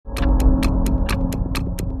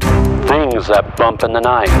Things that bump in the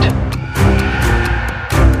night.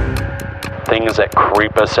 Things that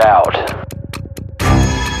creep us out.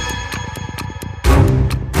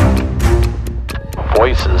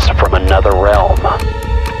 Voices from another realm.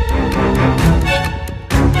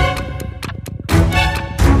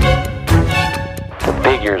 The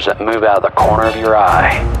figures that move out of the corner of your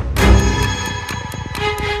eye.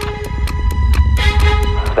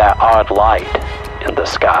 That odd light in the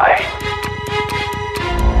sky.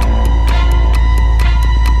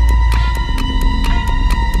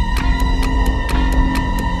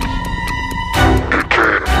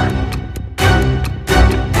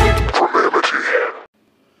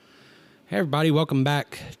 Hey everybody, welcome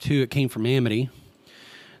back to It Came From Amity.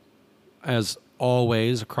 As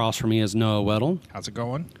always, across from me is Noah Weddle. How's it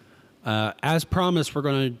going? As promised, we're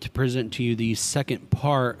going to present to you the second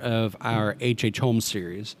part of our H.H. Holmes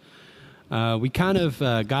series. We kind of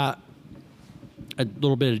got a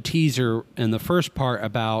little bit of teaser in the first part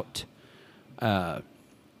about the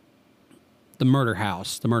murder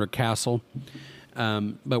house, the murder castle.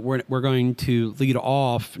 But we're going to lead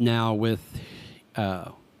off now with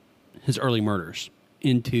his early murders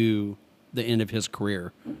into the end of his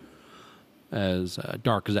career, as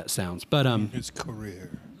dark as that sounds. But his career.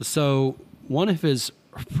 So one of his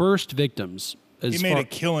first victims, He made a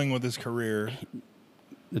killing with his career.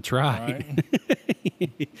 That's right.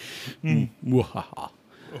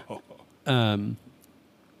 But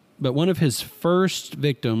one of his first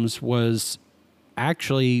victims was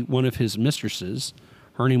actually one of his mistresses.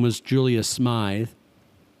 Her name was Julia Smythe.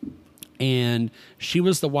 And she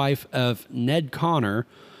was the wife of Ned Connor,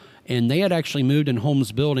 and they had actually moved in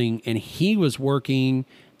Holmes' building, and he was working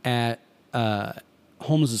at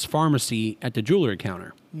Holmes' pharmacy at the jewelry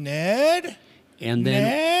counter. Ned? And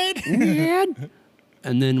then Ned?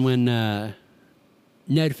 And then when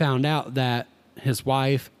Ned found out that his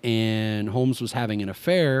wife and Holmes was having an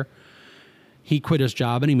affair, he quit his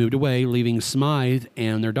job and he moved away, leaving Smythe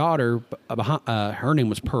and their daughter, her name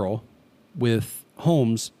was Pearl, with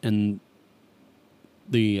Holmes and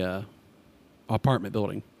the apartment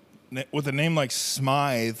building. With a name like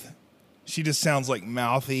Smythe, she just sounds like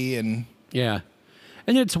mouthy and... Yeah.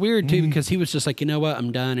 And it's weird, too, because he was just like, you know what,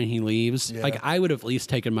 I'm done, and he leaves. Yeah. Like, I would have at least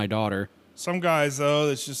taken my daughter. Some guys, though,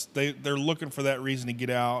 it's just they're looking for that reason to get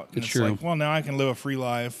out. And It's it's true. like, well, now I can live a free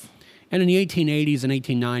life. And in the 1880s and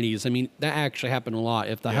 1890s, I mean, that actually happened a lot.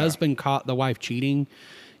 If the husband caught the wife cheating,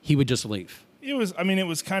 he would just leave. It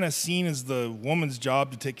was kind of seen as the woman's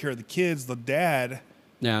job to take care of the kids. The dad...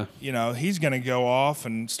 Yeah. You know, he's going to go off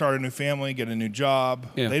and start a new family, get a new job.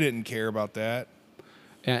 Yeah. They didn't care about that.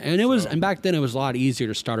 Yeah, and it was, and back then it was a lot easier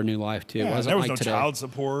to start a new life too. Yeah, It wasn't there was like no today. child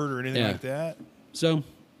support or anything Yeah. like that. So,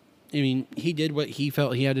 I mean, he did what he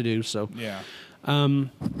felt he had to do. So, Yeah.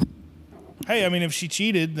 Hey, I mean, if she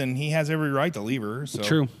cheated, then he has every right to leave her. So.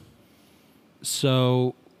 True.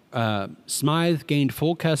 So, Smythe gained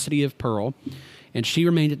full custody of Pearl, and she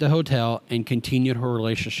remained at the hotel and continued her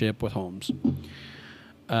relationship with Holmes.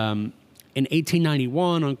 In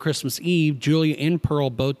 1891, on Christmas Eve, Julia and Pearl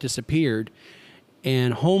both disappeared,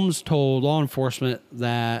 and Holmes told law enforcement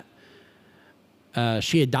that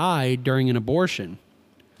she had died during an abortion.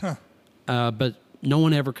 Huh. But no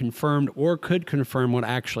one ever confirmed or could confirm what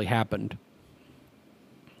actually happened.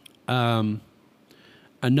 Another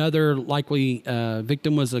likely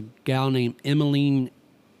victim was a gal named Emmeline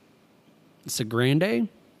Cigrande.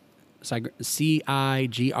 Cigrande.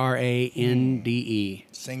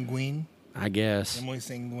 Sanguine? I guess. Emily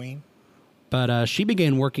Sanguine? But she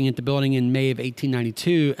began working at the building in May of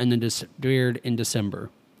 1892 and then disappeared in December.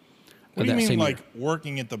 What of do you that mean, same like, year.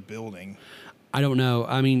 working at the building? I don't know.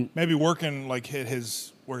 I mean, Maybe working, like, at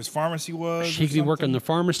where his pharmacy was? she or could be working in something? the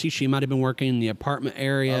pharmacy. She might have been working in the apartment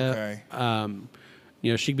area. Okay.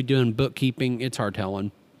 You know, she could be doing bookkeeping. It's hard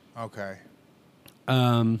telling. Okay.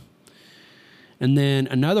 And then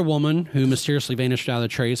another woman who mysteriously vanished out of the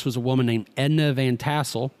trace was a woman named Edna Van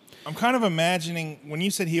Tassel. I'm kind of imagining, when you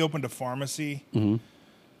said he opened a pharmacy, I'm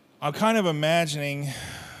kind of imagining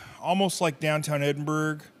almost like downtown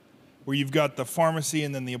Edinburgh, where you've got the pharmacy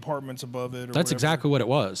and then the apartments above it. Or That's whatever. exactly what it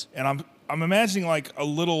was. And I'm imagining like a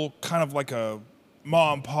little kind of like a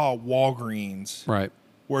ma and pa Walgreens, Right.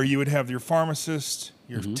 where you would have your pharmacist,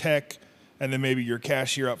 your tech, and then maybe your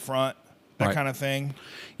cashier up front, that Right. kind of thing.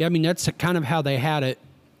 Yeah, I mean, that's kind of how they had it.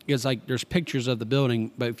 Is like there's pictures of the building,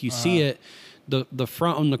 but if you see it, the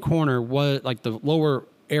front on the corner was like the lower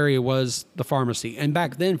area was the pharmacy. And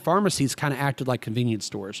back then, pharmacies kind of acted like convenience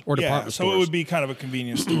stores or department so stores. it would be kind of a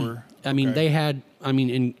convenience store. I mean, they had,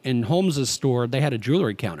 in Holmes's store, they had a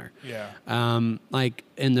jewelry counter. Yeah. Like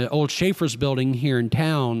in the old Schaefer's building here in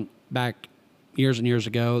town back years and years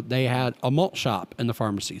ago, they had a malt shop in the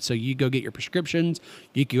pharmacy. So you go get your prescriptions.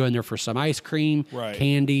 You could go in there for some ice cream, Right.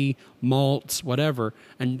 candy, malts, whatever.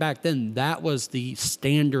 And back then, that was the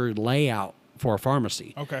standard layout for a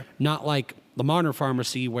pharmacy. Okay. Not like the modern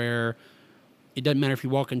pharmacy where it doesn't matter if you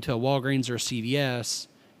walk into a Walgreens or a CVS.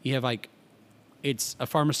 You have like, it's a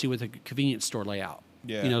pharmacy with a convenience store layout.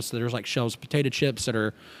 Yeah. You know, so there's like shelves of potato chips that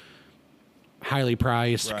are highly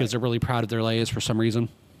priced because Right. they're really proud of their Lay's for some reason.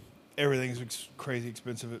 Everything's crazy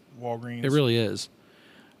expensive at Walgreens. It really is.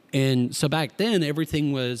 And so back then,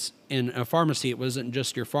 everything was in a pharmacy. It wasn't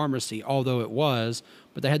just your pharmacy, although it was,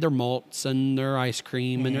 but they had their malts and their ice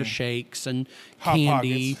cream and their shakes and Hot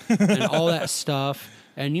candy and all that stuff.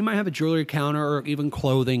 And you might have a jewelry counter or even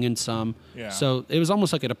clothing in some. Yeah. So it was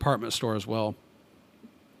almost like a department store as well.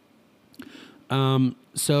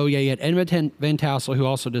 So yeah, you had Edna Van Tassel, who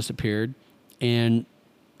also disappeared, and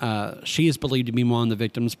she is believed to be one of the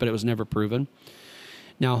victims, but it was never proven.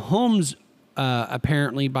 Now, Holmes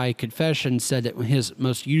apparently, by confession, said that his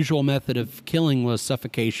most usual method of killing was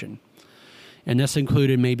suffocation, and this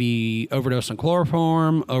included maybe overdose on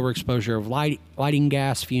chloroform, overexposure of lighting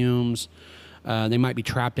gas fumes. They might be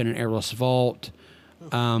trapped in an airless vault,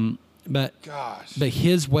 but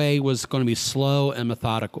his way was going to be slow and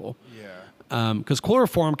methodical. Yeah. Because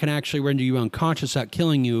chloroform can actually render you unconscious without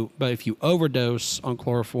killing you, but if you overdose on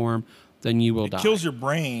chloroform, then you will die. It kills your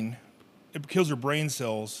brain. It kills your brain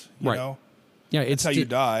cells. You know. Yeah, That's how you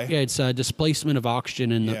die. Yeah, it's displacement of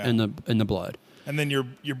oxygen in the blood. And then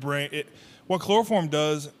your brain. What chloroform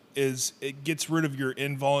does is it gets rid of your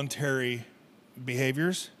involuntary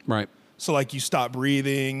behaviors. Right. So like you stop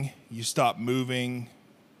breathing, you stop moving.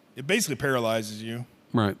 It basically paralyzes you.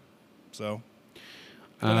 Right. So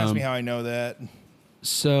don't ask me how I know that.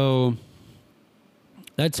 So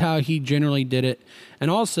that's how he generally did it.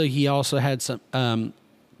 And also, he also had some,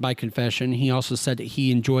 by confession, he also said that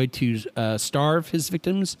he enjoyed to starve his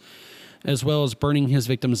victims as well as burning his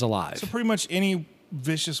victims alive. So pretty much any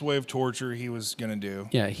vicious way of torture he was going to do.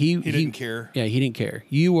 Yeah, he didn't care. Yeah, he didn't care.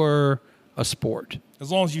 You were a sport.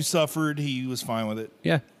 As long as you suffered, he was fine with it.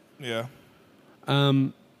 Yeah. Yeah.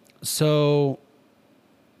 So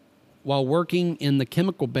while working in the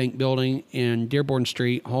chemical bank building in Dearborn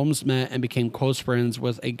Street, Holmes met and became close friends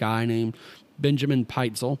with a guy named Benjamin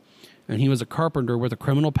Pt.II, and he was a carpenter with a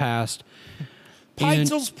criminal past.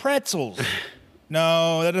 Peitzel's Pretzels.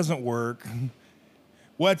 No, that doesn't work.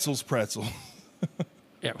 Wetzel's Pretzel.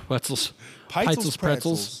 Yeah, Wetzel's. Peitzel's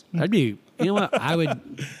Pretzels. That'd be, you know what, I would,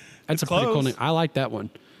 that's It's a pretty cool close. name. I like that one.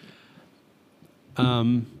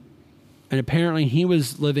 And apparently he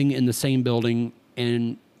was living in the same building,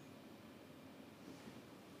 and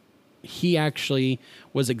he actually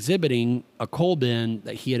was exhibiting a coal bin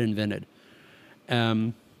that he had invented.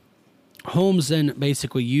 Holmes then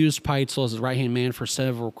basically used Peitzel as his right-hand man for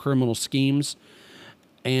several criminal schemes,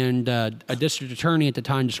 and a district attorney at the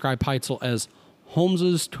time described Peitzel as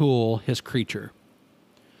Holmes's tool, his creature.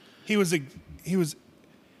 He was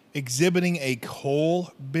exhibiting a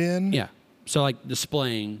coal bin. Yeah, so like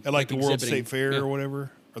displaying, At like the World exhibiting. State Fair Yeah. or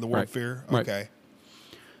whatever, or the World Right. Fair. Right.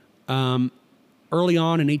 Okay. Early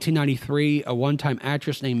on in 1893, a one-time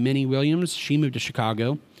actress named Minnie Williams, she moved to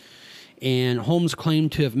Chicago, and Holmes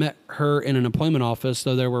claimed to have met her in an employment office,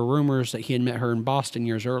 though there were rumors that he had met her in Boston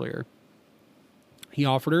years earlier. He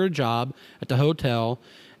offered her a job at the hotel,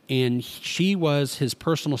 and she was his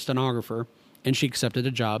personal stenographer, and she accepted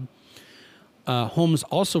the job. Holmes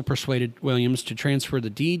also persuaded Williams to transfer the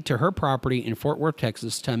deed to her property in Fort Worth,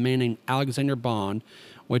 Texas, to a man named Alexander Bond,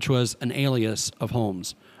 which was an alias of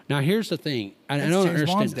Holmes. Now, here's the thing. I That's don't James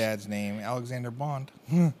understand. Bond's dad's name, Alexander Bond.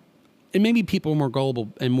 And maybe people were more gullible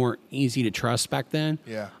and more easy to trust back then.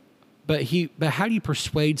 Yeah. But how do you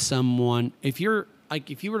persuade someone if you were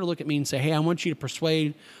to look at me and say, "Hey, I want you to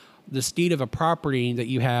persuade this deed of a property that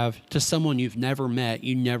you have to someone you've never met,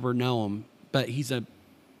 you never know him, but he's an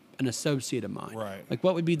associate of mine." Right. Like,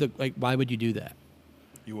 what would be why would you do that?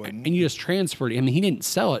 You wouldn't. And you just transferred it. I mean, he didn't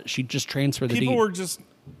sell it. She just transferred the deed. People were just,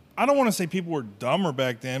 I don't want to say people were dumber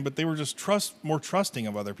back then, but they were just more trusting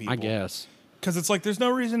of other people. I guess. Because it's like there's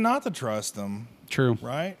no reason not to trust them, True.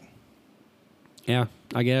 right? Yeah,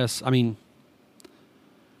 I guess. I mean,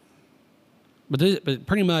 but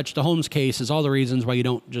pretty much the Holmes case is all the reasons why you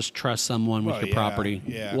don't just trust someone with Well, your yeah, property,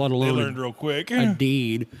 Yeah. let They alone learned real quick. a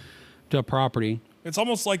deed to a property. It's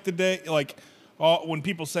almost like the day, when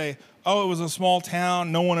people say, "Oh, it was a small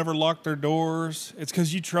town. No one ever locked their doors." It's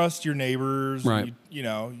because you trust your neighbors. Right.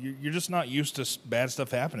 You're just not used to bad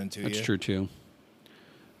stuff happening to you. That's true, too.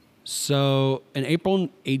 So, in April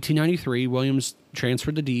 1893, Williams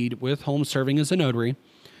transferred the deed with Holmes serving as a notary.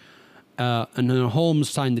 And then Holmes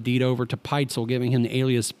signed the deed over to Peitzel, giving him the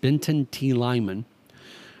alias Benton T. Lyman.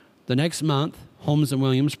 The next month, Holmes and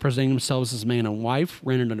Williams, presenting themselves as man and wife,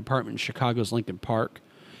 rented an apartment in Chicago's Lincoln Park.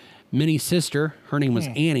 Minnie's sister, her name was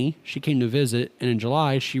Annie, she came to visit, and in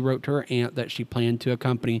July, she wrote to her aunt that she planned to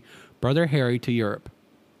accompany Brother Harry to Europe.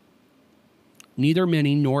 Neither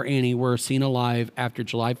Minnie nor Annie were seen alive after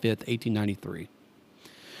July 5th, 1893.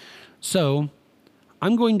 So,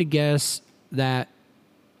 I'm going to guess that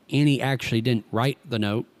Annie actually didn't write the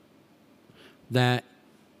note, that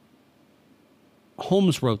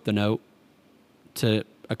Holmes wrote the note to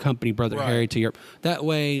accompany Brother Harry to Europe. That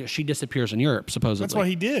way, she disappears in Europe, supposedly. That's what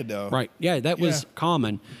he did, though. Right. Yeah, that was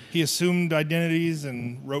common. He assumed identities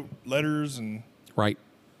and wrote letters and... Right.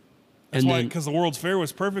 That's why, because the World's Fair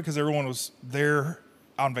was perfect, because everyone was there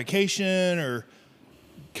on vacation or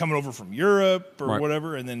coming over from Europe or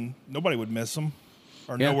whatever, and then nobody would miss them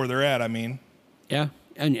or know where they're at, I mean. Yeah.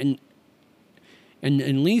 And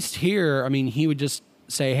at least here, I mean, he would just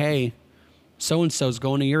say, hey, so-and-so's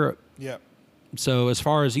going to Europe. Yeah. So as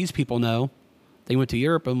far as these people know, they went to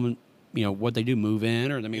Europe and, you know, what'd they do, move in,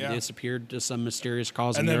 or they maybe disappeared to some mysterious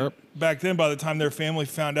cause in Europe? Back then, by the time their family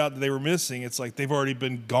found out that they were missing, it's like they've already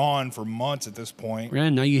been gone for months at this point. Yeah,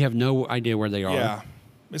 now you have no idea where they are. Yeah.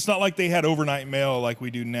 It's not like they had overnight mail like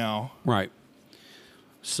we do now. Right.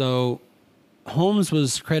 So Holmes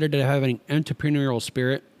was credited as having an entrepreneurial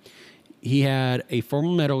spirit. He had a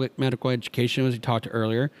formal medical education, as we talked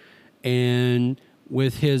earlier, and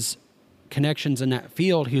with his connections in that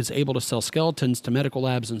field, he was able to sell skeletons to medical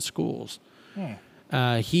labs and schools.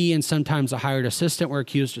 He and sometimes a hired assistant were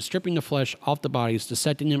accused of stripping the flesh off the bodies,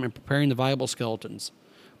 dissecting them, and preparing the viable skeletons.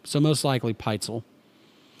 So most likely Peitzel.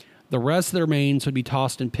 The rest of the remains would be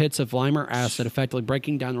tossed in pits of lime or acid, effectively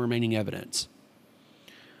breaking down the remaining evidence.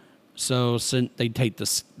 So they'd take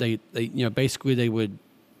this, basically they would...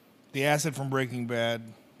 The acid from Breaking Bad.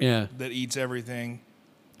 Yeah. That eats everything.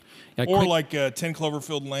 Yeah, or like 10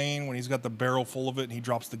 Cloverfield Lane when he's got the barrel full of it and he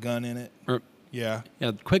drops the gun in it. Yeah.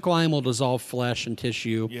 Quick lime will dissolve flesh and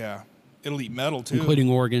tissue. Yeah. It'll eat metal too. Including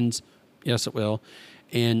organs. Yes, it will.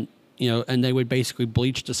 And, and they would basically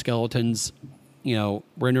bleach the skeletons,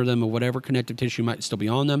 render them of whatever connective tissue might still be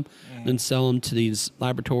on them, then sell them to these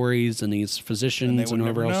laboratories and these physicians and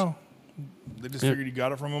whoever else. Know. They just figured you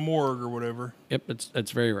got it from a morgue or whatever. Yep,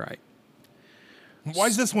 that's very right. Why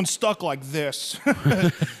is this one stuck like this?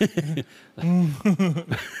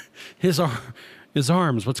 His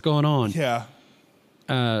arms, what's going on? Yeah.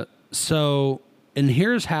 And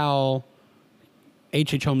here's how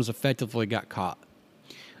H.H. Holmes effectively got caught.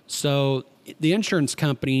 So the insurance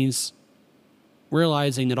companies,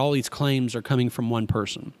 realizing that all these claims are coming from one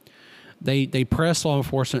person, they press law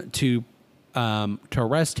enforcement to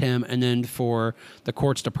arrest him and then for the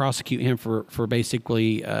courts to prosecute him for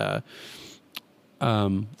basically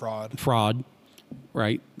fraud,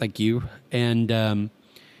 right? Thank you. And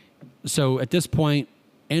so at this point,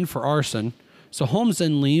 and for arson, so Holmes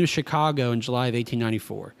then leaves Chicago in July of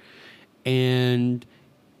 1894, and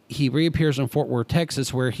he reappears in Fort Worth,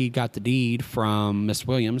 Texas, where he got the deed from Miss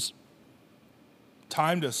Williams.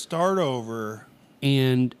 Time to start over.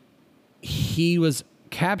 And he was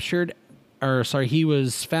he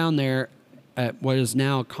was found there at what is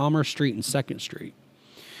now Commerce Street and 2nd Street.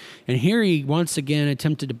 And here he once again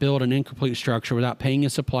attempted to build an incomplete structure without paying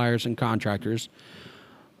his suppliers and contractors.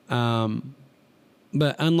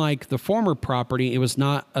 But unlike the former property, it was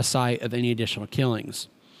not a site of any additional killings.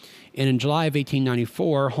 And in July of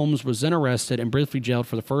 1894, Holmes was then arrested and briefly jailed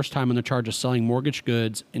for the first time on the charge of selling mortgage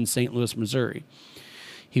goods in St. Louis, Missouri.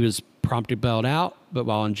 He was promptly bailed out, but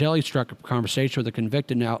while in jail, he struck up a conversation with a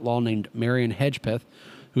convicted outlaw named Marion Hedgepeth,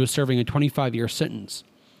 who was serving a 25-year sentence.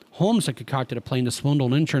 Holmes had concocted a plan to swindle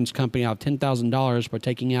an insurance company out of $10,000 by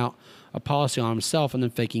taking out a policy on himself and then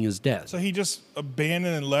faking his death. So he just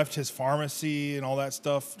abandoned and left his pharmacy and all that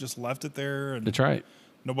stuff, just left it there? And that's right.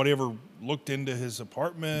 Nobody ever looked into his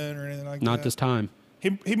apartment or anything like that? Not this time.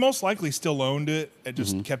 He most likely still owned it and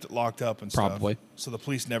just kept it locked up and stuff. Probably. So the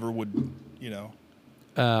police never would,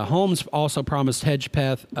 Holmes also promised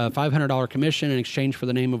Hedgepeth a $500 commission in exchange for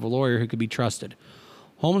the name of a lawyer who could be trusted.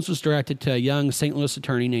 Holmes was directed to a young St. Louis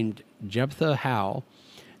attorney named Jephthah Howe.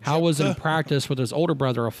 Howe was in practice with his older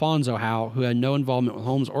brother, Alfonso Howe, who had no involvement with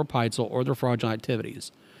Holmes or Peitzel or their fraudulent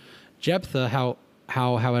activities. Jephthah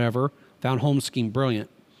Howe, however, found Holmes' scheme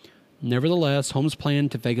brilliant. Nevertheless, Holmes' plan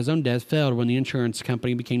to fake his own death failed when the insurance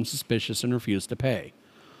company became suspicious and refused to pay.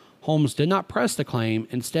 Holmes did not press the claim.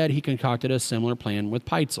 Instead, he concocted a similar plan with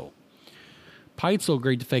Peitzel. Peitzel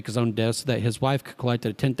agreed to fake his own death so that his wife could collect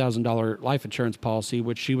a $10,000 life insurance policy,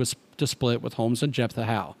 which she was to split with Holmes and Jephthah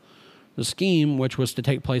Howe. The scheme, which was to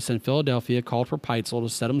take place in Philadelphia, called for Pt.II to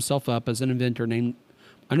set himself up as an inventor named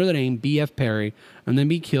under the name B.F. Perry and then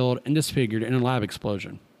be killed and disfigured in a lab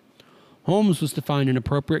explosion. Holmes was to find an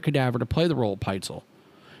appropriate cadaver to play the role of Pt.II.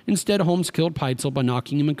 Instead, Holmes killed Pt.II by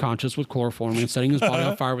knocking him unconscious with chloroform and setting his body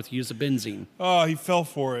on fire with the use of benzene. Oh, he fell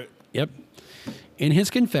for it. Yep. In his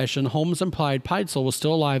confession, Holmes implied Pt.II was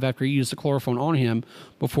still alive after he used the chloroform on him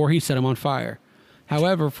before he set him on fire.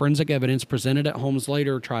 However, forensic evidence presented at Holmes'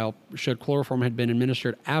 later trial showed chloroform had been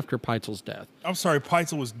administered after Pt.II.'s death. I'm sorry,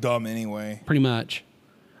 Pt.II was dumb anyway. Pretty much.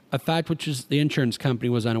 A fact which the insurance company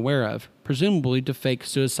was unaware of, presumably to fake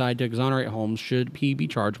suicide to exonerate Holmes should he be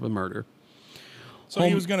charged with murder. So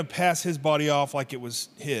he was going to pass his body off like it was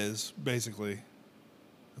his, basically.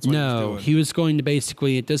 That's what he was going to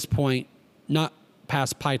basically, at this point, not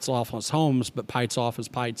pass Pt.II off as Holmes, but Pt.II off as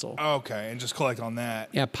Pt.II. Okay, and just collect on that.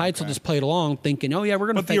 Yeah, Pt.II just played along thinking, oh, yeah, we're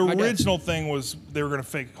going to fake my death. But the original thing was they were going to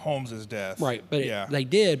fake Holmes' death. Right, but they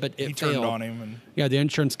did, but it failed. He turned on him. Yeah, the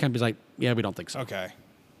insurance company's like, yeah, we don't think so. Okay.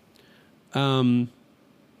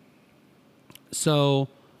 So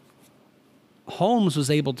Holmes was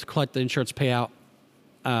able to collect the insurance payout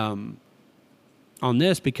on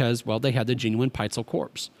this because, well, they had the genuine Pt.II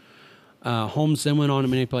corpse. Holmes then went on to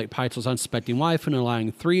manipulate Pt.II.'s unsuspecting wife and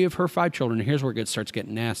allowing 3 of her 5 children, and here's where it starts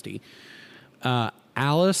getting nasty,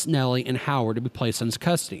 Alice, Nellie, and Howard to be placed in his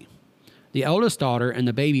custody. The eldest daughter and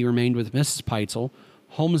the baby remained with Mrs. Pt.II.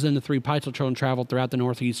 Holmes and the 3 Pt.II children traveled throughout the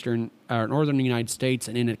northern United States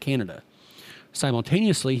and into Canada.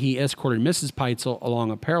 Simultaneously, he escorted Mrs. Pt.II along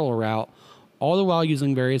a parallel route, all the while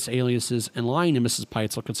using various aliases and lying to Mrs.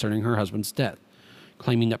 Pt.II concerning her husband's death,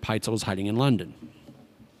 claiming that Pt.II was hiding in London,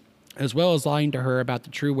 as well as lying to her about the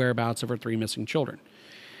true whereabouts of her 3 missing children.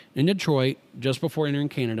 In Detroit, just before entering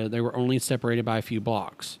Canada, they were only separated by a few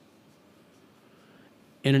blocks.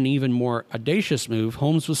 In an even more audacious move,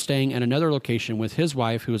 Holmes was staying at another location with his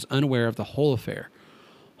wife, who was unaware of the whole affair.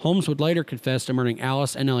 Holmes would later confess to murdering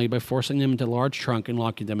Alice and Ellie by forcing them into a large trunk and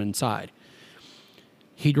locking them inside.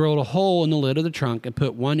 He drilled a hole in the lid of the trunk and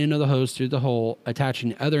put one end of the hose through the hole, attaching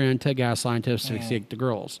the other end to a gas line to asphyxiate the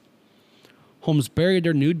girls. Holmes buried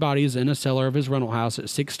their nude bodies in a cellar of his rental house at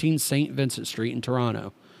 16 St. Vincent Street in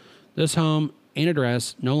Toronto. This home and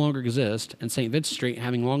address no longer exist, and St. Vincent Street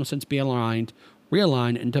having long since been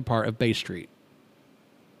realigned into part of Bay Street.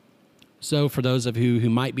 So for those of you who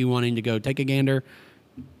might be wanting to go take a gander,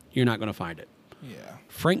 you're not going to find it. Yeah.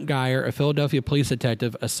 Frank Geyer, a Philadelphia police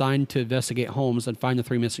detective assigned to investigate Holmes and find the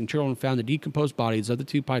 3 missing children, found the decomposed bodies of the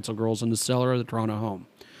 2 Pt.II girls in the cellar of the Toronto home.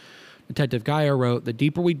 Detective Geyer wrote, "The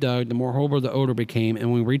deeper we dug, the more horrible the odor became,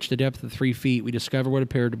 and when we reached the depth of 3 feet, we discovered what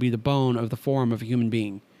appeared to be the bone of the form of a human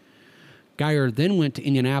being." Geyer then went to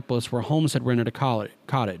Indianapolis, where Holmes had rented a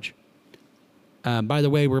cottage. By the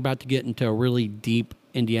way, we're about to get into a really deep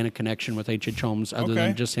Indiana connection with H.H. Holmes, other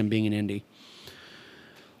than just him being an Indy.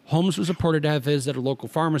 Holmes was reported to have visited a local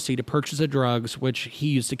pharmacy to purchase the drugs which he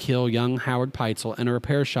used to kill young Howard Pt.II and a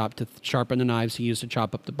repair shop to sharpen the knives he used to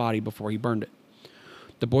chop up the body before he burned it.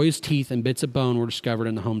 The boy's teeth and bits of bone were discovered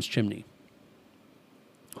in the Holmes chimney.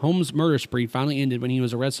 Holmes' murder spree finally ended when he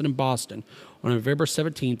was arrested in Boston on November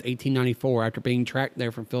 17, 1894, after being tracked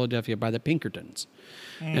there from Philadelphia by the Pinkertons.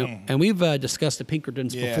 And we've discussed the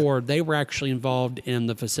Pinkertons before. They were actually involved in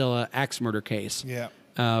the Facilla axe murder case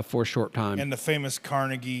for a short time. And the famous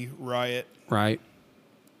Carnegie riot. Right.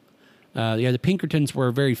 The Pinkertons were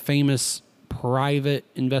a very famous private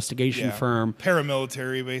investigation firm.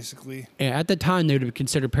 Paramilitary, basically. At the time, they would have been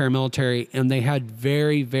considered paramilitary, and they had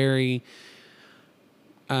very, very...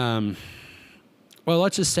 well,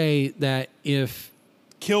 let's just say that if...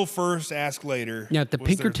 Kill first, ask later. Yeah, if the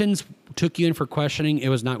Pinkertons took you in for questioning, it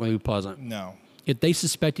was not going to be pleasant. No. If they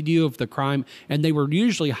suspected you of the crime, and they were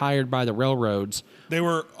usually hired by the railroads. A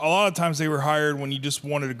lot of times they were hired when you just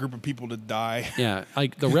wanted a group of people to die. Yeah,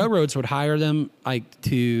 like the railroads would hire them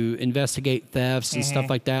to investigate thefts and stuff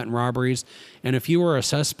like that and robberies. And if you were a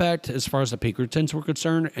suspect, as far as the Pinkertons were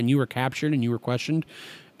concerned, and you were captured and you were questioned,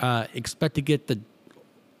 expect to get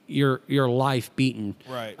your life beaten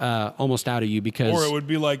almost out of you, because... Or it would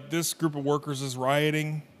be like, this group of workers is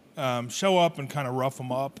rioting, show up and kind of rough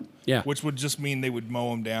them up, which would just mean they would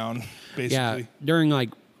mow them down, basically. Yeah, during like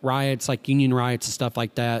riots, like union riots and stuff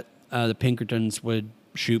like that, the Pinkertons would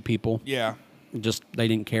shoot people. Yeah. Just, they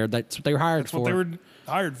didn't care. That's what they were hired for. That's what they were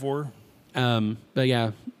hired for. But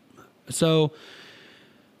yeah, so...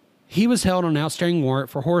 He was held on an outstanding warrant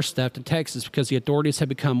for horse theft in Texas because the authorities had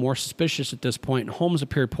become more suspicious at this point, and Holmes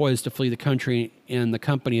appeared poised to flee the country in the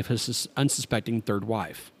company of his unsuspecting third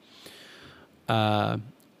wife.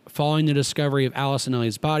 Following the discovery of Alice and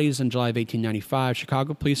Ellie's bodies in July of 1895,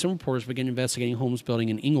 Chicago police and reporters began investigating Holmes' building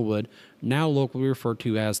in Englewood, now locally referred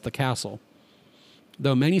to as the Castle.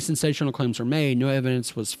 Though many sensational claims were made, no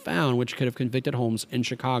evidence was found which could have convicted Holmes in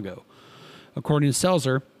Chicago. According to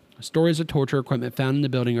Seltzer, stories of torture equipment found in the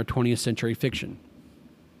building are 20th century fiction.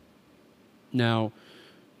 Now,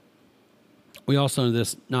 we also know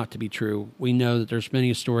this not to be true. We know that there's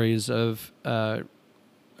many stories of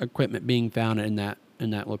equipment being found in that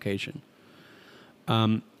location.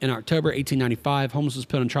 In October 1895, Holmes was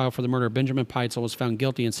put on trial for the murder of Benjamin Pt.II, was found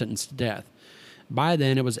guilty and sentenced to death. By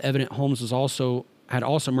then, it was evident Holmes had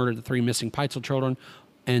also murdered the 3 missing Pt.II children,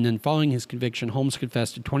 and then following his conviction, Holmes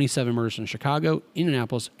confessed to 27 murders in Chicago,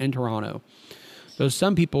 Indianapolis, and Toronto. Though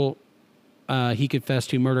some people he confessed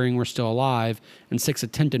to murdering were still alive, and 6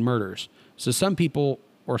 attempted murders. So some people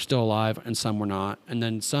were still alive, and some were not, and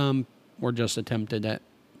then some were just attempted that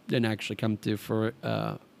didn't actually come to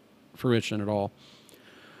fruition at all.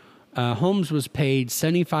 Holmes was paid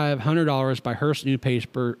 $7,500 by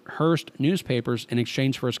Hearst newspapers in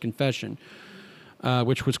exchange for his confession,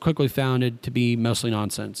 which was quickly found to be mostly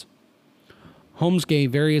nonsense. Holmes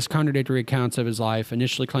gave various contradictory accounts of his life,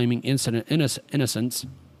 initially claiming innocence,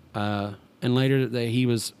 and later that he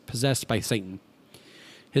was possessed by Satan.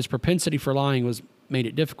 His propensity for lying made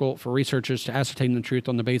it difficult for researchers to ascertain the truth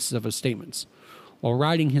on the basis of his statements. While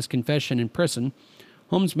writing his confession in prison,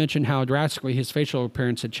 Holmes mentioned how drastically his facial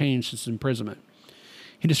appearance had changed since imprisonment.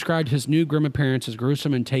 He described his new grim appearance as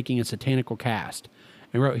gruesome and taking a satanical cast,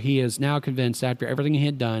 and wrote he is now convinced after everything he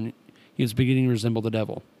had done, he was beginning to resemble the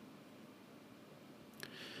devil.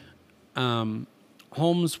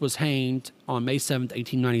 Holmes was hanged on May 7th,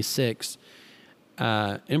 1896,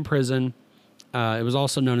 in prison. It was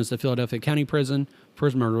also known as the Philadelphia County Prison for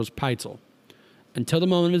his murder was Pt.II. Until the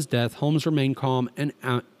moment of his death, Holmes remained calm and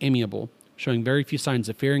amiable, showing very few signs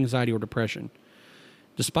of fear, anxiety, or depression.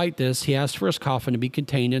 Despite this, he asked for his coffin to be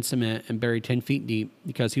contained in cement and buried 10 feet deep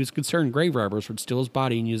because he was concerned grave robbers would steal his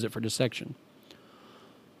body and use it for dissection.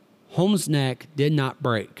 Holmes' neck did not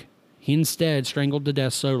break. He instead strangled to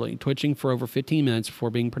death slowly, twitching for over 15 minutes before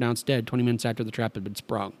being pronounced dead 20 minutes after the trap had been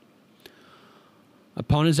sprung.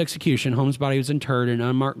 Upon his execution, Holmes' body was interred in an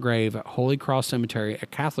unmarked grave at Holy Cross Cemetery, a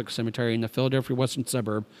Catholic cemetery in the Philadelphia western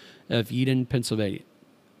suburb of Eden, Pennsylvania.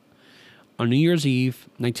 On New Year's Eve,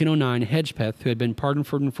 1909, Hedgepeth, who had been pardoned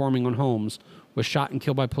for informing on Holmes, was shot and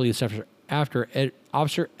killed by police after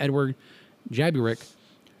Officer Edward Jaburick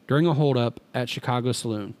during a holdup at Chicago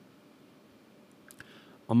saloon.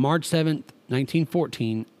 On March 7,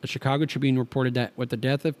 1914, the Chicago Tribune reported that with the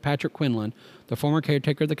death of Patrick Quinlan, the former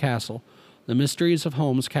caretaker of the castle, the mysteries of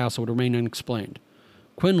Holmes' Castle would remain unexplained.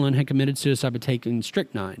 Quinlan had committed suicide by taking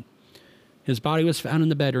strychnine. His body was found in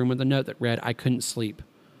the bedroom with a note that read, "I couldn't sleep."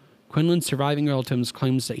 Quinlan's surviving relatives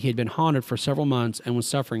claims that he had been haunted for several months and was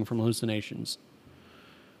suffering from hallucinations.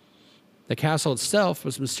 The castle itself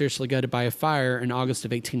was mysteriously gutted by a fire in August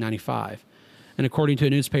of 1895, and according to a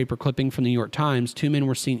newspaper clipping from the New York Times, 2 men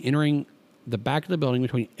were seen entering the back of the building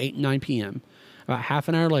between 8 and 9 p.m. About half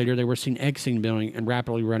an hour later, they were seen exiting the building and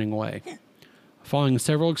rapidly running away. Following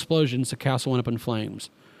several explosions, the castle went up in flames.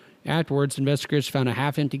 Afterwards, investigators found a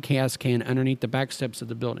half-empty gas can underneath the back steps of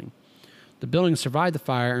the building. The building survived the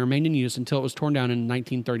fire and remained in use until it was torn down in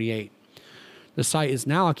 1938. The site is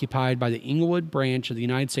now occupied by the Englewood branch of the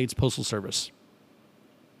United States Postal Service.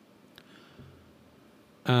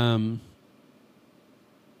 So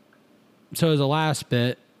as a last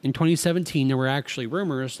bit, in 2017, there were actually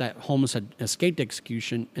rumors that Holmes had escaped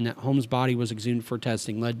execution and that Holmes' body was exhumed for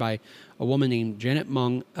testing, led by a woman named Janet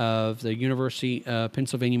Mung of the University of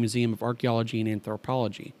Pennsylvania Museum of Archaeology and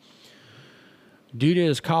Anthropology. Due to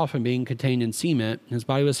his coffin being contained in cement, his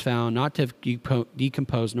body was found not to have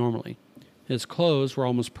decomposed normally. His clothes were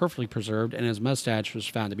almost perfectly preserved, and his mustache was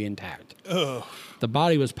found to be intact. Ugh. The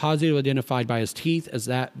body was positively identified by his teeth as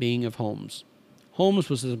that being of Holmes. Holmes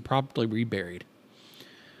was improperly reburied.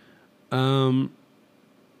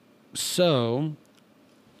 So,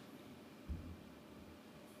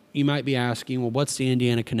 you might be asking, well, what's the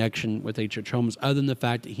Indiana connection with H.H. Holmes other than the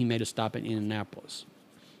fact that he made a stop in Indianapolis?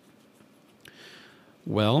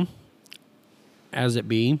 Well, as it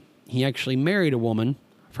be, he actually married a woman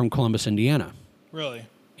from Columbus, Indiana. Really?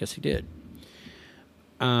 Yes, he did.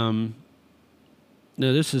 Now,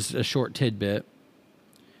 this is a short tidbit.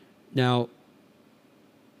 Now,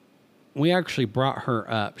 we actually brought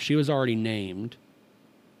her up. She was already named.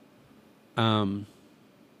 But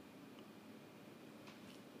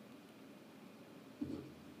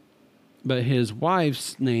his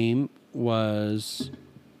wife's name was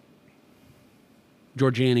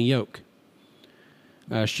Georgiana Yoke.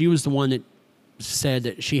 She was the one that said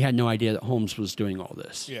that she had no idea that Holmes was doing all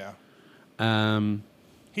this. Yeah. Um,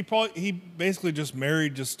 he basically just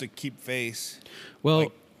married just to keep face.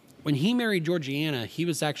 Well, when he married Georgiana, he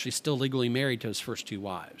was actually still legally married to his first 2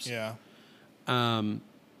 wives. Yeah. And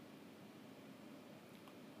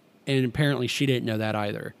apparently she didn't know that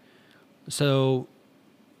either. So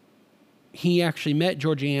he actually met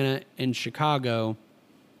Georgiana in Chicago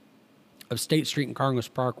of State Street and Congress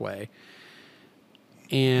Parkway.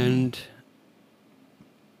 And,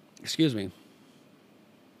 excuse me,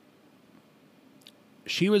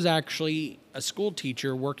 she was actually a school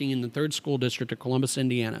teacher working in the 3rd School District of Columbus,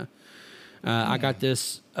 Indiana. I got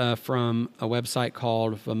this from a website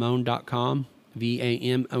called Vamone.com,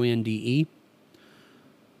 Vamonde.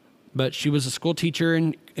 But she was a school teacher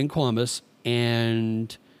in Columbus,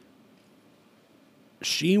 and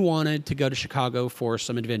she wanted to go to Chicago for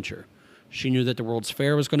some adventure. She knew that the World's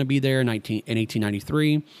Fair was going to be there in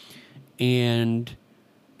 1893, and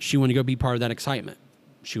she wanted to go be part of that excitement.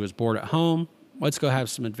 She was bored at home. Let's go have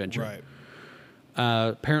some adventure. Right.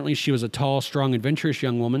 Apparently, she was a tall, strong, adventurous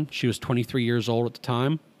young woman. She was 23 years old at the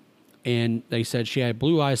time, and they said she had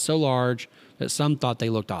blue eyes so large that some thought they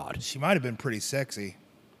looked odd. She might have been pretty sexy.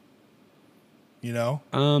 You know?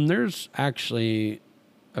 There's actually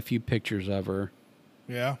a few pictures of her.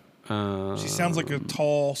 Yeah. She sounds like a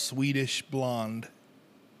tall, Swedish blonde.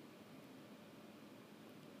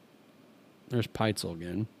 There's Pt.II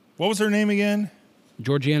again. What was her name again?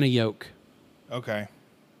 Georgiana Yoke. Okay.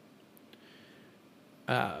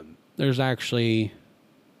 There's actually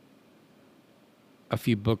a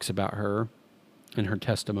few books about her and her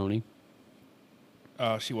testimony.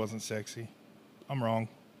 Oh, she wasn't sexy. I'm wrong.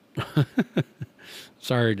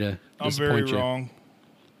 Sorry to disappoint you. I'm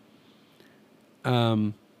very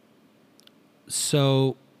wrong.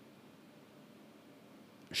 So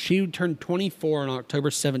she turned 24 on October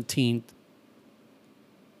 17th.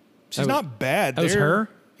 She's not bad there. That was her?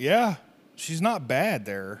 Yeah. She's not bad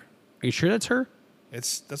there. Are you sure that's her?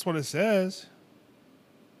 That's what it says.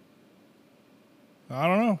 I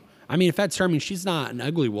don't know. I mean, if that's her, I mean, she's not an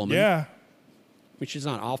ugly woman. Yeah. I mean, she's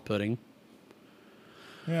not off-putting.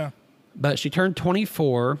 Yeah. But she turned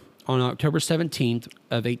 24 on October 17th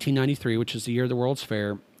of 1893, which is the year of the World's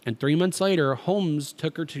Fair. And 3 months later, Holmes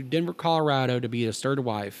took her to Denver, Colorado to be his 3rd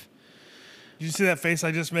wife. Did you see that face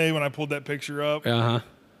I just made when I pulled that picture up? Uh-huh.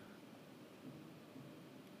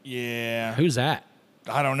 Yeah. Who's that?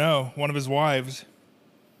 I don't know. One of his wives.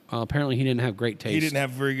 Well, apparently he didn't have great taste. He didn't have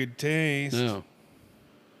very good taste. No.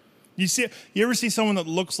 You ever see someone that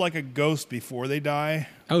looks like a ghost before they die?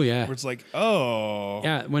 Oh, yeah. Where it's like, oh.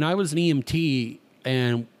 Yeah, when I was an EMT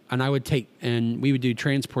and I would we would do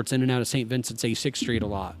transports in and out of St. Vincent's 86th Street a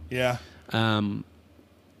lot. Yeah.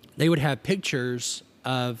 They would have pictures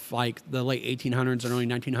of like the late 1800s and early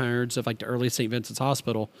 1900s of like the early St. Vincent's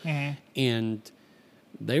Hospital. Mm-hmm. And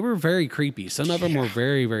they were very creepy. Some of them were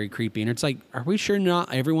very, very creepy. And it's like, are we sure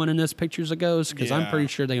not everyone in this picture's a ghost? Because I'm pretty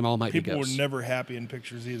sure they all might be ghosts. People were never happy in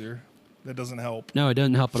pictures either. That doesn't help. No, it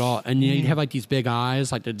doesn't help at all. And you'd have like these big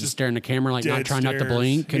eyes, like they're just staring at the camera, like not trying not to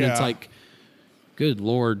blink. And it's like, good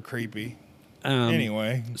Lord. Creepy.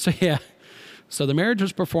 Anyway. So the marriage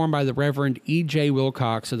was performed by the Reverend E.J.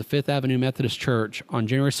 Wilcox of the Fifth Avenue Methodist Church on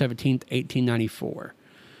January 17th, 1894.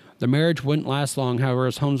 The marriage wouldn't last long, however,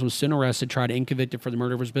 as Holmes was soon arrested, tried and convicted for the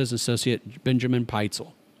murder of his business associate, Benjamin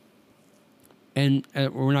Pt.II. And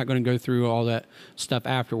we're not going to go through all that stuff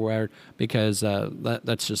afterward because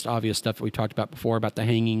that's just obvious stuff that we talked about before about the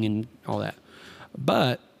hanging and all that.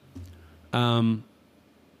 But the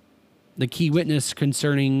key witness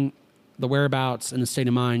concerning the whereabouts and the state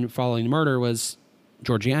of mind following the murder was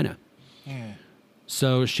Georgiana. Mm.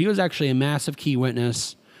 So she was actually a massive key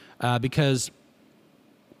witness because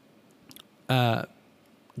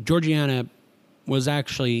Georgiana was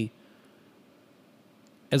actually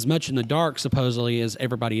as much in the dark, supposedly, as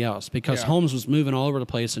everybody else because Holmes was moving all over the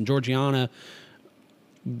place and Georgiana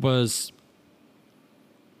was...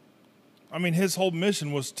 I mean, his whole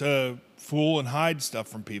mission was to fool and hide stuff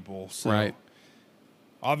from people. So right.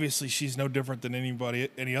 Obviously, she's no different than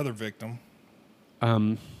any other victim.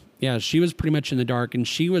 Yeah, she was pretty much in the dark, and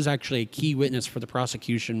she was actually a key witness for the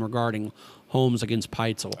prosecution regarding Holmes against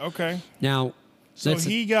Pt.II. Okay. Now, so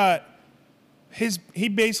he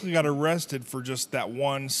basically got arrested for just that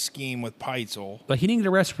one scheme with Pt.II. But he didn't get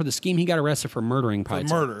arrested for the scheme. He got arrested for murdering Pt.II.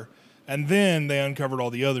 For murder. And then they uncovered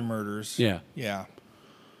all the other murders. Yeah. Yeah.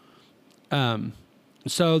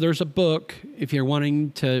 So there's a book, if you're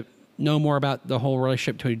wanting to know more about the whole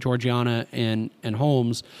relationship between Georgiana and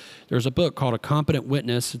Holmes, there's a book called A Competent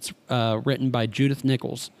Witness. It's written by Judith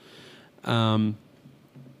Nichols.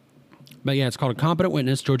 But yeah, it's called A Competent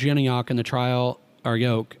Witness, Georgiana Yoke in the trial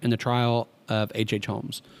of H.H.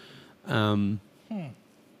 Holmes.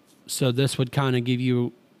 So this would kind of give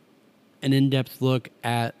you an in-depth look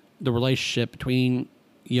at the relationship between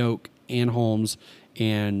Yoke and Holmes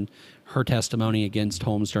and her testimony against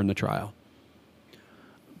Holmes during the trial.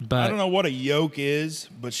 But I don't know what a yolk is,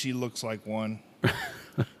 but she looks like one.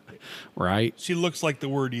 Right? She looks like the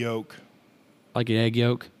word yolk. Like an egg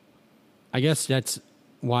yolk? I guess that's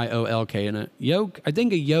Y-O-L-K in it. Yolk, I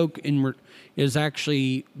think a yolk is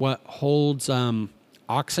actually what holds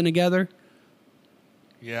oxen together.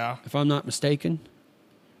 Yeah. If I'm not mistaken.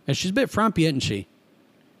 And she's a bit frumpy, isn't she?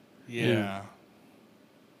 Yeah.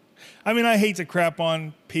 I mean, I hate to crap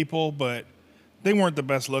on people, but they weren't the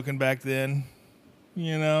best looking back then,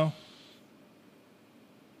 you know?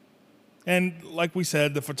 And like we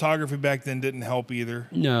said, the photography back then didn't help either.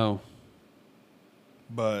 No.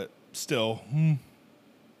 But still.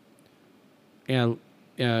 Yeah,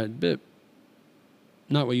 a bit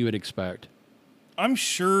not what you would expect. I'm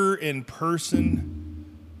sure in person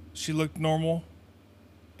she looked normal.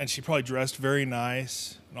 And she probably dressed very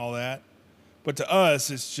nice and all that. But to us,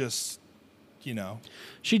 it's just, you know.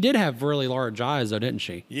 She did have really large eyes, though, didn't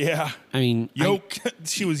she? Yeah. I mean... Yoked.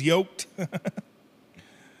 She was yoked.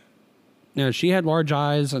 No, she had large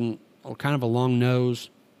eyes and kind of a long nose.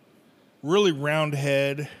 Really round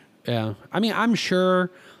head. Yeah. I mean, I'm sure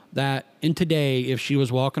that in today, if she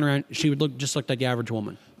was walking around, she would look like the average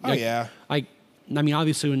woman. Oh, yeah. I mean,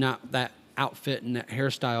 obviously not that outfit and that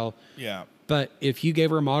hairstyle. Yeah. But if you gave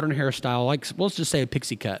her a modern hairstyle, like let's just say a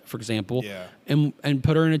pixie cut, for example, yeah, and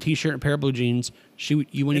put her in a t-shirt and a pair of blue jeans, you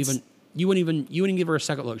wouldn't even give her a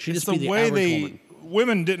second look. She'd just be the average woman.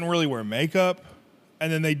 Women didn't really wear makeup,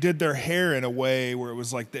 and then they did their hair in a way where it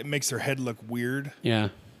was like it makes their head look weird. Yeah,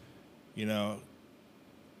 you know,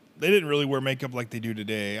 they didn't really wear makeup like they do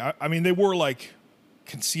today. I mean, they wore like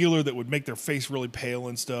concealer that would make their face really pale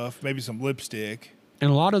and stuff. Maybe some lipstick. And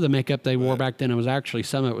a lot of the makeup they wore back then,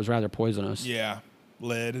 some of it was rather poisonous. Yeah,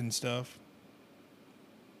 lead and stuff.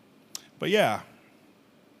 But yeah.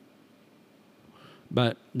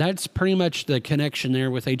 But that's pretty much the connection there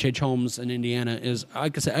with H.H. Holmes in Indiana is,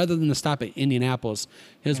 like I said, other than the stop at Indianapolis,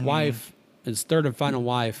 his wife, his third and final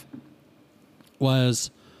wife, was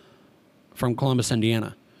from Columbus,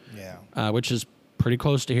 Indiana. Yeah. Which is pretty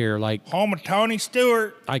close to here. Like home of Tony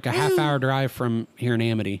Stewart. Like a half-hour drive from here in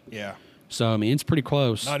Amity. Yeah. So, I mean, it's pretty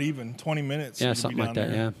close. Not even 20 minutes. Yeah, something like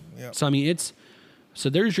that, there. yeah. Yep. So, I mean, so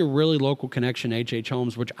there's your really local connection to H.H.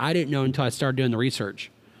 Holmes, which I didn't know until I started doing the research.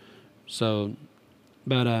 So,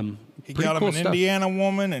 but, he got him an Indiana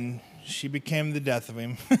woman, and she became the death of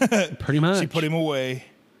him. Pretty much. She put him away.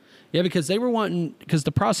 Yeah, because they were because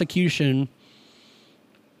the prosecution,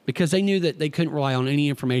 because they knew that they couldn't rely on any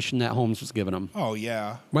information that Holmes was giving them. Oh,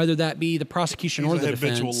 yeah. Whether that be the prosecution or the defense.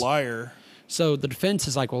 He's a habitual liar. So the defense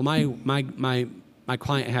is like, well, my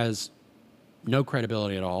client has no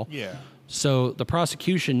credibility at all. Yeah. So the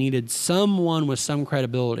prosecution needed someone with some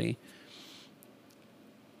credibility,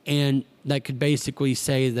 and that could basically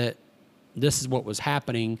say that this is what was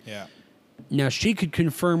happening. Yeah. Now she could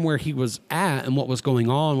confirm where he was at and what was going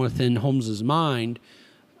on within Holmes's mind,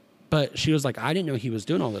 but she was like, I didn't know he was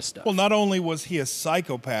doing all this stuff. Well, not only was he a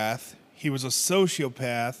psychopath, he was a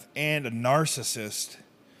sociopath and a narcissist.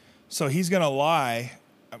 So he's going to lie.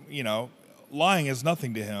 You know, lying is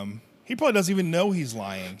nothing to him. He probably doesn't even know he's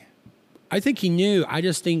lying. I think he knew. I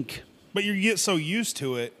just think... But you get so used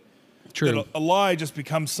to it. True. That a lie just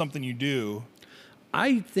becomes something you do.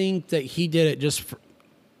 I think that he did it just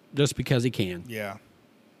because he can. Yeah.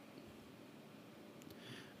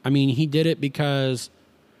 I mean, he did it because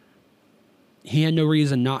he had no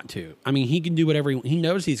reason not to. I mean, he can do whatever he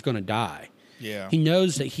knows he's going to die. Yeah. He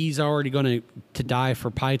knows that he's already going to die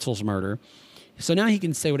for Peitzel's murder. So now he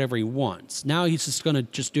can say whatever he wants. Now he's just going to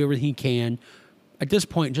do everything he can at this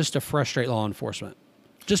point just to frustrate law enforcement,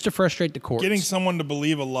 just to frustrate the courts. Getting someone to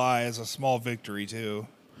believe a lie is a small victory, too,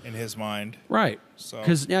 in his mind. Right.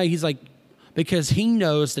 Because now he's like, because he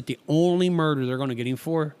knows that the only murder they're going to get him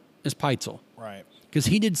for is Peitzel. Right. Because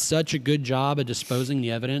he did such a good job of disposing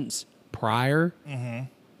the evidence prior. Mm-hmm.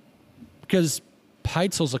 Because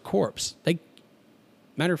Peitzel's a corpse.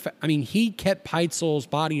 Matter of fact, I mean, he kept Peitzel's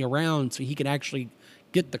body around so he could actually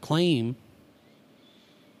get the claim.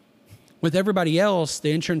 With everybody else,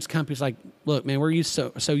 the insurance company's like, look, man, we're used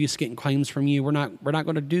to getting claims from you. We're not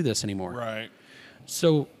going to do this anymore. Right.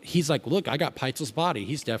 So he's like, look, I got Peitzel's body.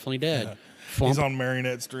 He's definitely dead. Yeah. He's on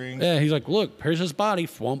marionette strings. Yeah, he's like, look, here's his body.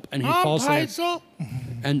 Flump, and he falls down.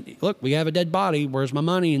 And look, we have a dead body. Where's my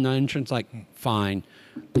money? And the insurance like, fine.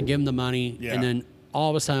 They give him the money, and then all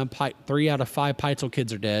of a sudden 3 out of 5 Peitzel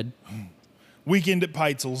kids are dead. Weekend at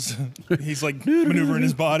Peitzel's. He's like maneuvering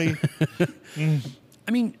his body.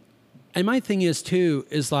 I mean, and my thing is too,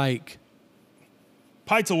 is like,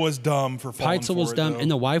 Peitzel was dumb for falling Peitzel was for it, dumb, though.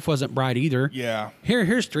 and the wife wasn't bright either. Yeah.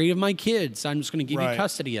 Here's 3 of my kids I'm just going to give you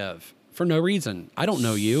custody of for no reason. I don't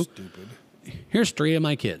know you. Stupid. Here's 3 of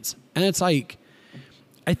my kids. And it's like,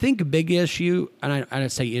 I think a big issue, and I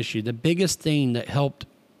say issue, the biggest thing that helped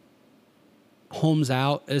Holmes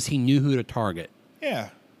out is he knew who to target. Yeah.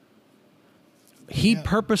 He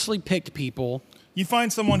purposely picked people. You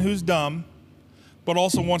find someone who's dumb, but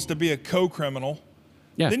also wants to be a co-criminal.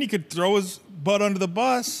 Yeah. Then you could throw his butt under the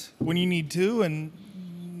bus when you need to, and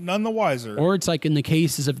none the wiser. Or it's like in the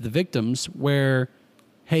cases of the victims where,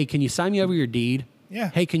 hey, can you sign me over your deed? Yeah.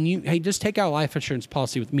 Hey, just take out a life insurance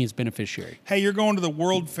policy with me as beneficiary. Hey, you're going to the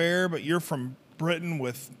World Fair, but you're from Britain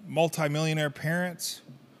with multimillionaire parents?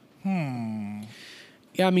 Yeah,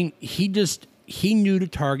 I mean, he knew to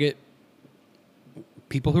target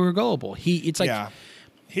people who are gullible. He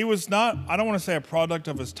was not, I don't want to say a product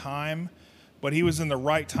of his time, but he was in the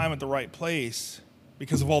right time at the right place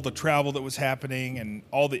because of all the travel that was happening and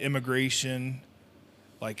all the immigration.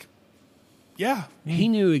 Like, yeah. He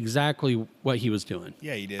knew exactly what he was doing.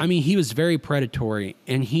 Yeah, he did. I mean, he was very predatory,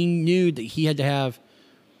 and he knew that he had to have,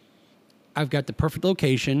 I've got the perfect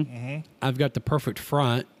location. I've got the perfect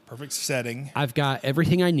front. Perfect setting. I've got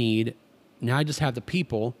everything I need. Now I just have the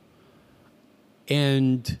people.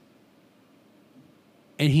 And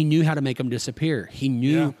he knew how to make them disappear. He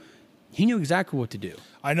knew exactly what to do.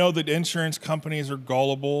 I know that insurance companies are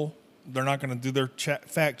gullible. They're not going to do their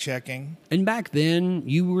fact checking. And back then,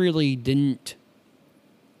 you really didn't.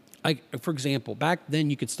 Like, for example, back then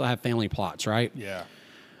you could still have family plots, right? Yeah.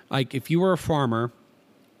 Like if you were a farmer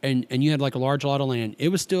and you had like a large lot of land, it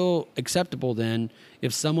was still acceptable then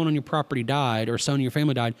if someone on your property died or someone in your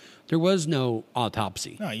family died, there was no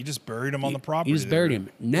autopsy. No, you just buried him on the property. You just buried him.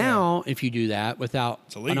 Now, if you do that without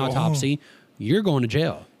an autopsy, you're going to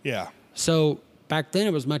jail. Yeah. So back then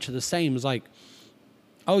it was much of the same. It was like,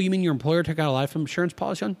 oh, you mean your employer took out a life insurance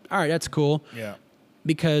policy on? All right, that's cool. Yeah.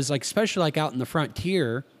 Because like, especially like out in the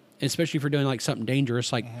frontier, especially if you're doing like something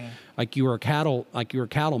dangerous, like you were a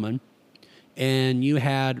cattleman, and you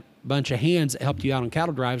had a bunch of hands that helped you out on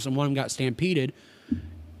cattle drives, and one of them got stampeded.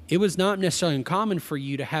 It was not necessarily uncommon for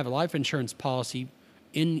you to have a life insurance policy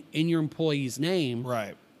in your employee's name,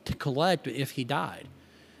 right, to collect if he died.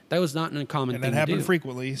 That was not an uncommon thing to do. And that happened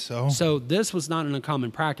frequently, so. So this was not an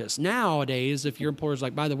uncommon practice. Nowadays, if your employer's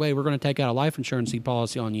like, by the way, we're going to take out a life insurance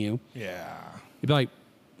policy on you. Yeah. You'd be like,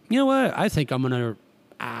 you know what? I think I'm going to,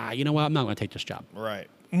 you know what? I'm not going to take this job. Right.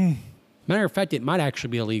 Matter of fact, it might actually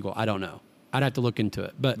be illegal. I don't know. I'd have to look into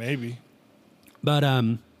it. But maybe. But,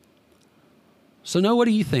 so Noah, what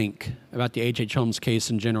do you think about the H.H. Holmes case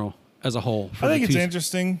in general as a whole? I think it's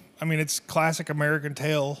interesting. I mean, it's classic American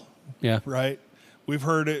tale. Yeah. Right? We've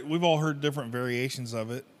heard it. We've all heard different variations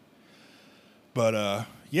of it. But,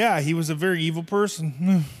 yeah, he was a very evil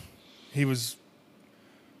person. He was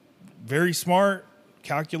very smart,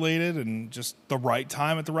 calculated, and just the right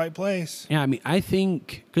time at the right place. Yeah, I mean, I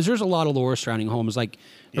think, because there's a lot of lore surrounding Holmes. Like,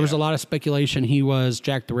 there was a lot of speculation he was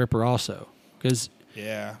Jack the Ripper also.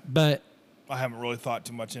 Yeah. But I haven't really thought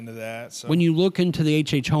too much into that. So when you look into the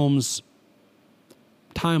H.H. Holmes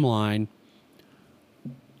timeline,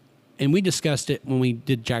 and we discussed it when we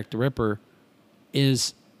did Jack the Ripper,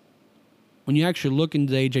 is when you actually look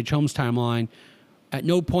into the H.H. Holmes timeline, at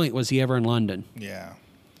no point was he ever in London. Yeah.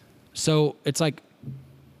 So it's like,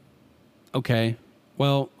 okay,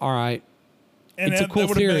 well, all right. And it's a cool that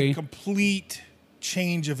would theory. have been a complete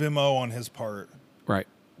change of MO on his part. Right.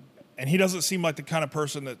 And he doesn't seem like the kind of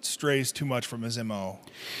person that strays too much from his MO.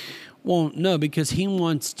 Well, no, because he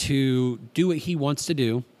wants to do what he wants to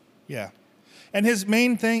do. Yeah. And his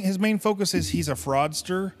main focus is he's a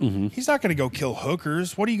fraudster. Mm-hmm. He's not going to go kill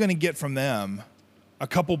hookers. What are you going to get from them? A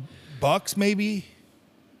couple bucks, maybe?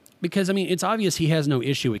 Because, I mean, it's obvious he has no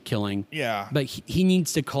issue with killing. Yeah. But he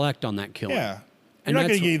needs to collect on that killing. Yeah. You're not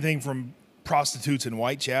going to get anything from prostitutes in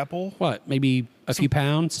Whitechapel. What? Maybe a few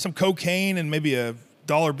pounds? Some cocaine and maybe a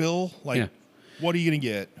dollar bill? Like, what are you going to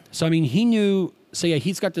get? So, I mean, he knew... So, yeah,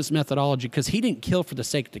 he's got this methodology because he didn't kill for the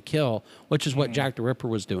sake to kill, which is what Jack the Ripper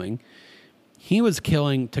was doing. He was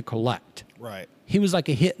killing to collect. Right. He was like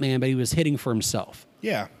a hitman, but he was hitting for himself.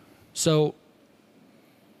 Yeah. So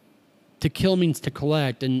to kill means to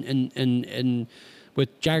collect, and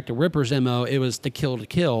with Jack the Ripper's MO, it was to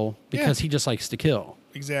kill because he just likes to kill.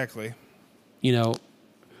 Exactly. You know,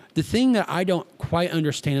 the thing that I don't quite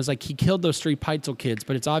understand is like he killed those 3 Peitzel kids,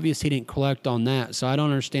 but it's obvious he didn't collect on that. So I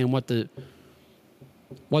don't understand what the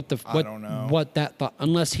I don't know what that thought,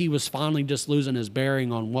 unless he was finally just losing his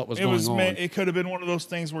bearing on what was going on. It could have been one of those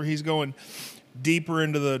things where he's going deeper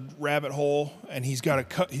into the rabbit hole, and he's got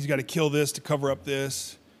to kill this to cover up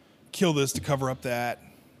this, kill this to cover up that.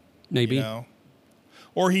 Maybe. You know?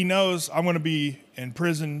 Or he knows I'm going to be in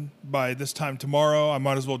prison by this time tomorrow. I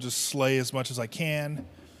might as well just slay as much as I can,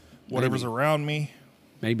 whatever's around me.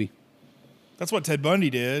 Maybe. That's what Ted Bundy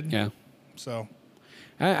did. Yeah. So.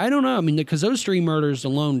 I don't know. I mean, because those 3 murders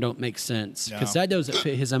alone don't make sense. Because that doesn't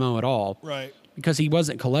fit his MO at all. Right. Because he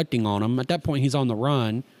wasn't collecting on them. At that point, he's on the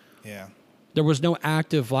run. Yeah. There was no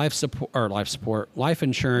active life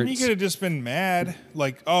insurance. He could have just been mad,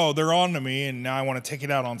 like, oh, they're on to me, and now I want to take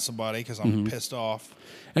it out on somebody because I'm pissed off.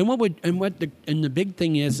 And the big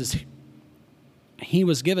thing is he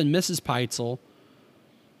was given Mrs. Pt.II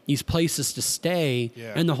these places to stay,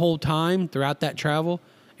 and the whole time throughout that travel,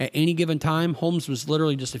 at any given time, Holmes was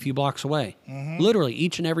literally just a few blocks away. Literally,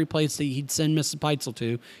 each and every place that he'd send Mrs. Pt.II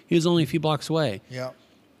to, he was only a few blocks away. Yeah.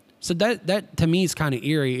 So that to me is kind of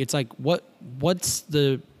eerie. It's like what's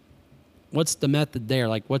the method there?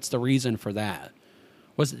 Like, what's the reason for that?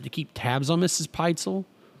 Was it to keep tabs on Mrs. Pt.II?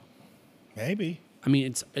 Maybe. I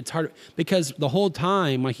mean, it's hard because the whole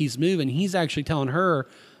time, like, he's moving, he's actually telling her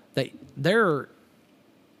that they're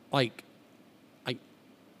like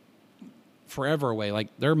forever away. Like,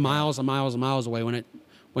 they're miles and miles and miles away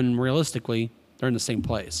when realistically they're in the same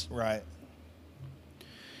place. Right.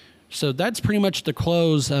 So that's pretty much the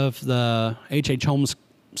close of the H.H. Holmes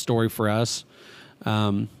story for us.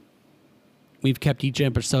 We've kept each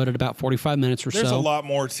episode at about 45 minutes or so. There's a lot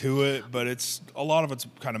more to it, but a lot of it's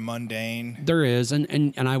kind of mundane. There is,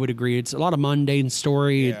 and I would agree. It's a lot of mundane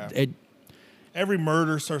story. Yeah. Every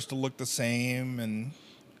murder starts to look the same, and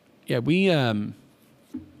yeah, we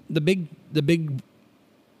the big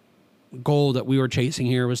goal that we were chasing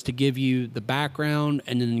here was to give you the background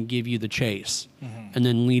and then give you the chase, and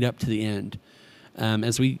then lead up to the end. And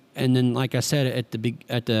then like I said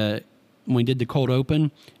when we did the cold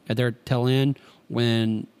open at their tail end,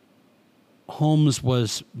 when Holmes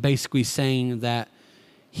was basically saying that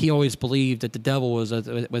he always believed that the devil was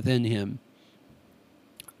within him.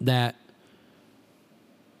 That,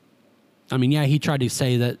 I mean, yeah, he tried to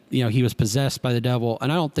say that, he was possessed by the devil,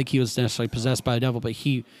 and I don't think he was necessarily possessed by the devil, but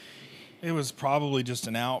it was probably just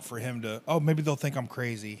an out for him to, maybe they'll think I'm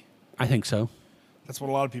crazy. I think so. That's what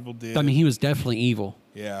a lot of people did. I mean, he was definitely evil.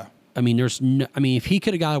 Yeah. I mean, if he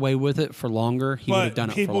could have got away with it for longer, he would have done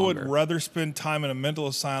it for longer. People would rather spend time in a mental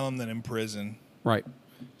asylum than in prison. Right.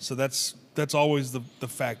 So that's always the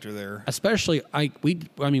factor there. Especially,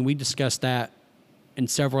 we discussed that in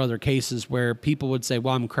several other cases where people would say,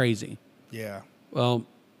 well, I'm crazy. Yeah. Well,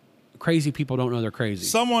 crazy people don't know they're crazy.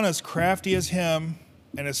 Someone as crafty as him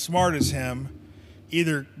and as smart as him,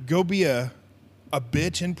 either go be a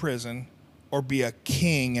bitch in prison or be a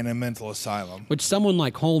king in a mental asylum. Would someone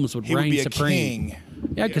like Holmes would reign supreme. King.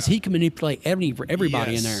 Yeah, because he can manipulate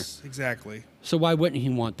everybody in there. Exactly. So why wouldn't he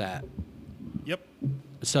want that? Yep.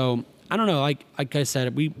 So I don't know. Like I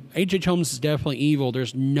said, H.H. Holmes is definitely evil.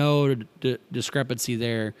 There's no discrepancy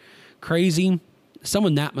there. Crazy.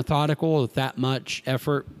 Someone that methodical with that much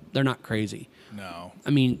effort, they're not crazy. No. I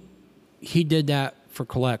mean, he did that for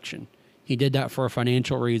collection. He did that for a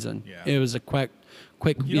financial reason. Yeah. It was a quick,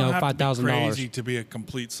 $5,000. Crazy to be a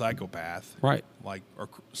complete psychopath, right? Or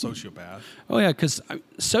sociopath. Oh yeah, because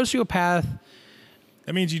sociopath.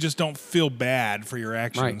 That means you just don't feel bad for your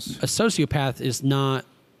actions. Right. A sociopath is not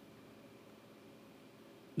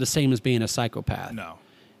the same as being a psychopath. No.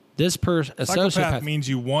 Sociopath means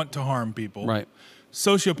you want to harm people. Right.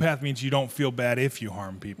 Sociopath means you don't feel bad if you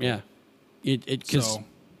harm people. Yeah. Because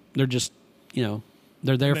they're just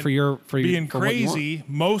they're there for being for crazy.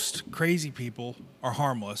 Most crazy people are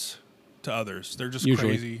harmless to others. They're just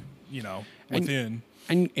crazy, within.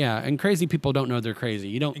 And crazy people don't know they're crazy.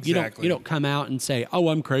 You don't come out and say, "Oh,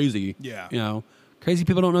 I'm crazy." Yeah. Crazy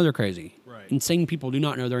people don't know they're crazy. Right. Insane people do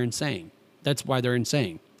not know they're insane. That's why they're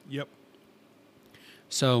insane. Yep.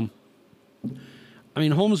 So, I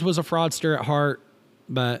mean, Holmes was a fraudster at heart,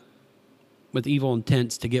 but with evil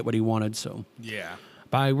intents to get what he wanted. So yeah.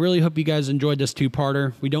 But I really hope you guys enjoyed this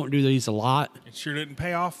 2-parter. We don't do these a lot. It sure didn't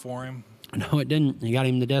pay off for him. No, it didn't. He got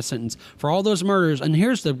him the death sentence for all those murders. And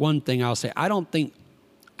here's the one thing I'll say.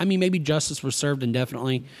 Maybe justice was served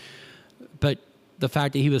indefinitely, but the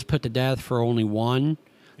fact that he was put to death for only one,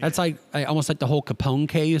 that's almost like the whole Capone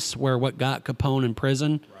case where what got Capone in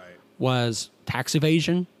prison was tax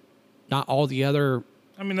evasion, not all the other.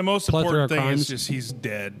 I mean, the most important thing is just he's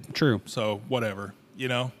dead. True. So whatever,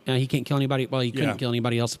 Yeah, he can't kill anybody. Well, he couldn't kill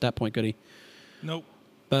anybody else at that point, could he? Nope.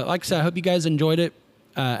 But like I said, I hope you guys enjoyed it.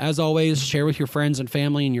 as always, share with your friends and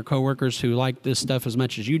family and your coworkers who like this stuff as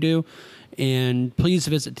much as you do. And please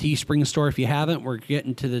visit Teespring store if you haven't. We're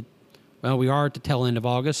getting to we are at the tail end of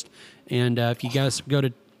August. And if you guys go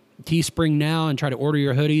to Teespring now and try to order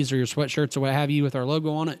your hoodies or your sweatshirts or what have you with our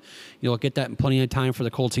logo on it, you'll get that in plenty of time for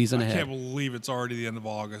the cold season ahead. I can't believe it's already the end of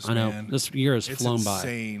August. I know. Man. This year has flown by. It's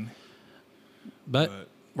insane. But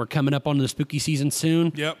we're coming up on the spooky season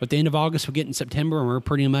soon. Yep. At the end of August, we'll get in September, and we're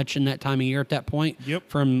pretty much in that time of year at that point. Yep.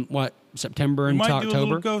 From September until October. Might do a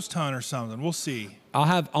little ghost hunt or something. We'll see. I'll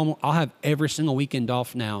have every single weekend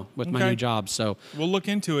off now with my new job, so we'll look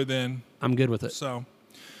into it then. I'm good with it. So,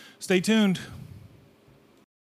 stay tuned.